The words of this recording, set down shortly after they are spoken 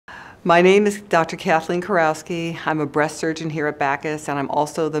My name is Dr. Kathleen Kurowski. I'm a breast surgeon here at FACS, and I'm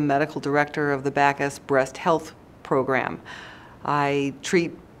also the medical director of the FACS Breast Health Program. I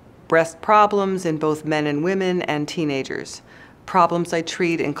treat breast problems in both men and women and teenagers. Problems I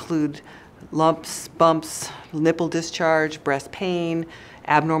treat include lumps, bumps, nipple discharge, breast pain,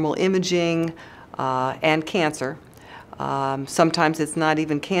 abnormal imaging, and cancer. Sometimes it's not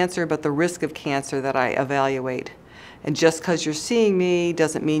even cancer, but the risk of cancer that I evaluate. And just because you're seeing me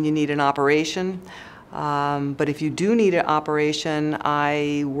doesn't mean you need an operation. But if you do need an operation,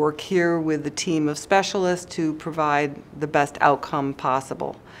 I work here with a team of specialists to provide the best outcome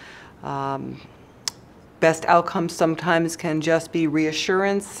possible. Best outcomes sometimes can just be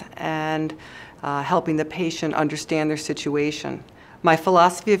reassurance and helping the patient understand their situation. My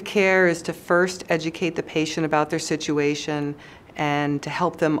philosophy of care is to first educate the patient about their situation and to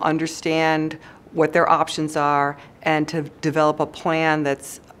help them understand what their options are and to develop a plan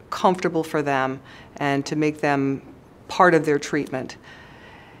that's comfortable for them and to make them part of their treatment.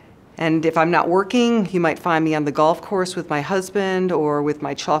 And if I'm not working, you might find me on the golf course with my husband or with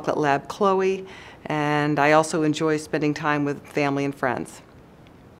my chocolate lab, Chloe. And I also enjoy spending time with family and friends.